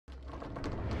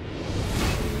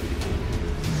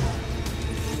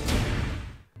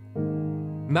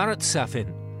Marat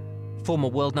Safin, former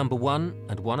world #1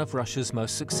 and one of Russia's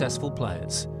most successful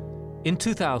players. In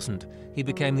 2000, he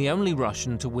became the only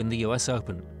Russian to win the US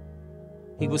Open.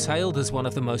 He was hailed as one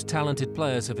of the most talented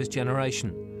players of his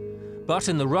generation. But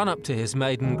in the run-up to his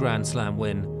maiden Grand Slam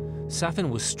win, Safin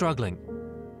was struggling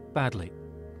badly.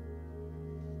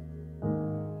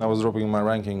 I was dropping my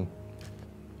ranking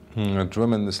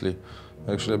tremendously.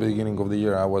 Actually, at the beginning of the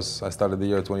year, I started the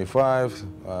year 25.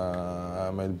 I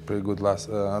made pretty good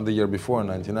on the year before,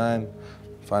 99.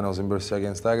 Finals in Bercy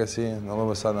against Agassi, and all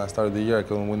of a sudden I started the year, I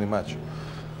couldn't win the match.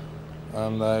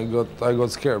 And I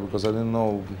got scared because I didn't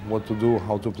know what to do,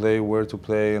 how to play, where to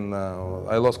play, and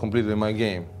I lost completely my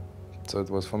game. So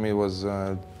for me, it was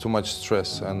too much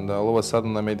stress. And all of a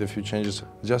sudden I made a few changes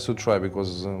just to try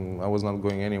because I was not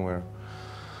going anywhere.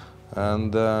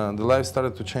 And the life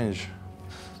started to change.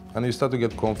 And you start to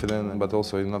get confident, but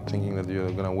also you're not thinking that you're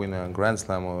going to win a Grand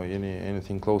Slam or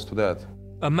anything close to that.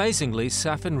 Amazingly,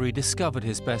 Safin rediscovered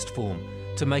his best form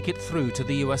to make it through to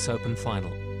the US Open final.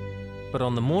 But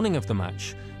on the morning of the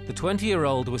match, the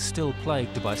 20-year-old was still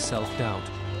plagued by self-doubt.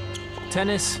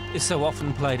 Tennis is so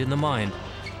often played in the mind,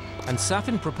 and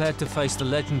Safin prepared to face the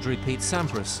legendary Pete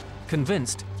Sampras,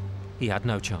 convinced he had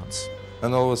no chance.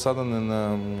 And all of a sudden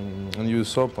in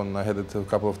US Open, I had a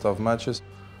couple of tough matches.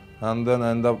 And then I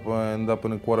end up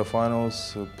in the quarterfinals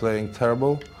playing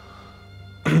terrible.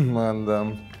 And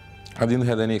I didn't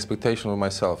have any expectation of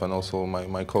myself. And also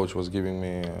my coach was giving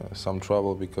me some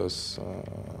trouble because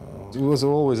it was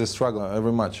always a struggle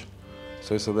every match.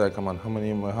 So he said, yeah, come on,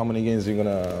 how many games are you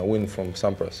going to win from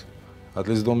Sampras? At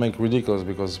least don't make ridiculous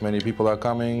because many people are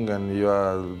coming and you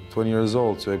are 20 years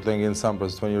old. So you're playing against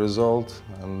Sampras, 20 years old,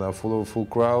 and full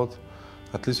crowd.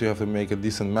 At least you have to make a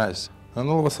decent match. And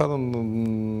all of a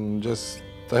sudden,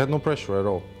 I had no pressure at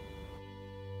all.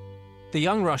 The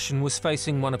young Russian was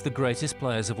facing one of the greatest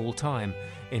players of all time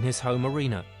in his home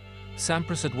arena.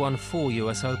 Sampras had won 4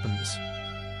 US Opens.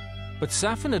 But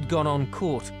Safin had gone on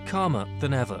court calmer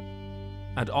than ever.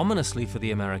 And ominously for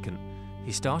the American,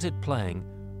 he started playing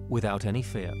without any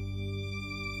fear.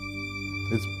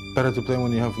 It's better to play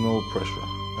when you have no pressure,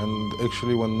 and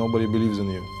actually when nobody believes in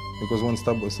you. Because when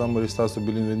somebody starts to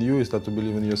believe in you, you start to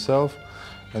believe in yourself,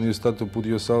 and you start to put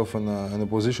yourself in a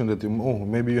position that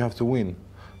maybe you have to win.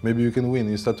 Maybe you can win.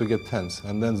 You start to get tense,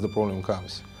 and then the problem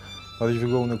comes. But if you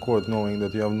go on the court knowing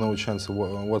that you have no chance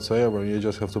whatsoever, you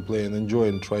just have to play and enjoy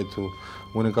and try to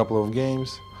win a couple of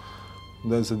games,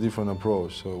 that's a different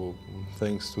approach. So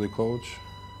thanks to the coach.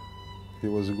 He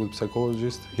was a good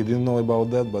psychologist. He didn't know about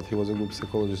that, but he was a good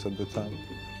psychologist at the time.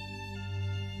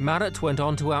 Marat went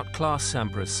on to outclass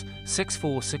Sampras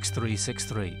 6-4, 6-3,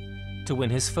 6-3 to win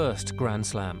his first Grand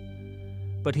Slam.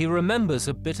 But he remembers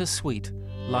a bittersweet,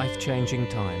 life-changing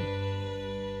time.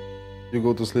 You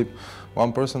go to sleep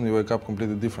one person, you wake up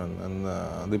completely different,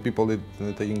 and the people that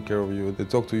are taking care of you, they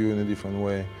talk to you in a different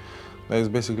way.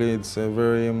 It's a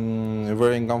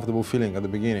very uncomfortable feeling at the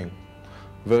beginning.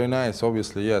 Very nice,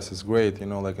 obviously, yes, it's great,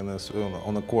 like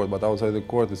on the court, but outside the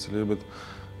court it's a little bit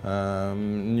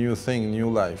new thing, new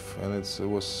life, and it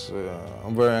was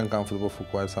very uncomfortable for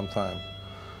quite some time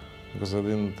because I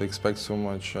didn't expect so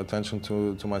much attention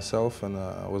to myself, and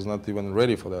I was not even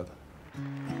ready for that.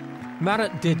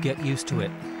 Marat did get used to it.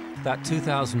 That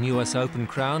 2000 US Open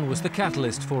crown was the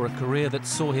catalyst for a career that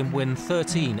saw him win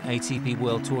 13 ATP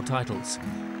World Tour titles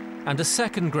and a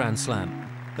second Grand Slam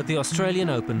at the Australian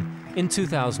Open in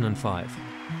 2005.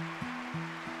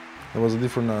 It was a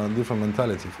different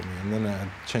mentality for me, and then I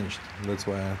changed. That's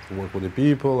why I have to work with the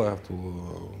people. I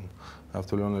have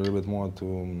to learn a little bit more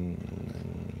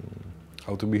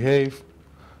how to behave,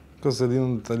 because I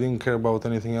didn't care about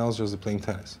anything else, just playing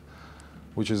tennis.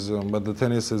 But the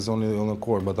tennis is only on the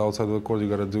court. But outside of the court, you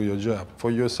got to do your job.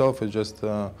 For yourself, it's just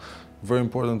very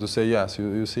important to say yes.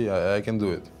 You see, I can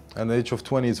do it. At the age of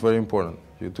 20, it's very important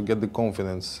to get the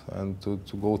confidence and to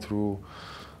go through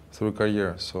a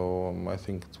career. So I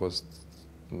think it was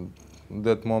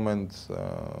that moment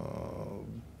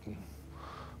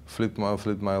flipped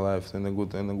my life in a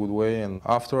good way. And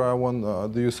after I won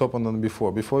the US Open and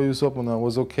before US Open, I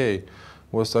was okay.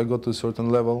 I got to a certain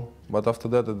level, but after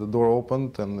that the door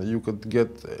opened and you could get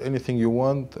anything you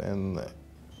want and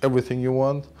everything you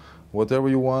want, whatever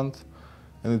you want,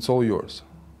 and it's all yours.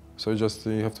 So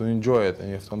you have to enjoy it and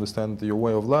you have to understand your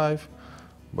way of life.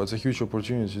 But it's a huge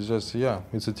opportunity. It's just,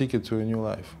 it's a ticket to a new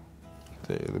life,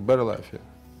 the better life, yeah.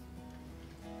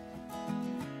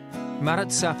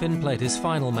 Marat Safin played his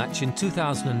final match in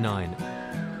 2009,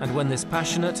 and when this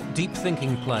passionate,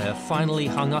 deep-thinking player finally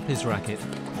hung up his racket,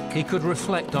 he could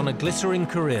reflect on a glittering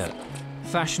career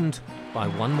fashioned by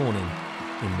one morning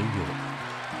in New York.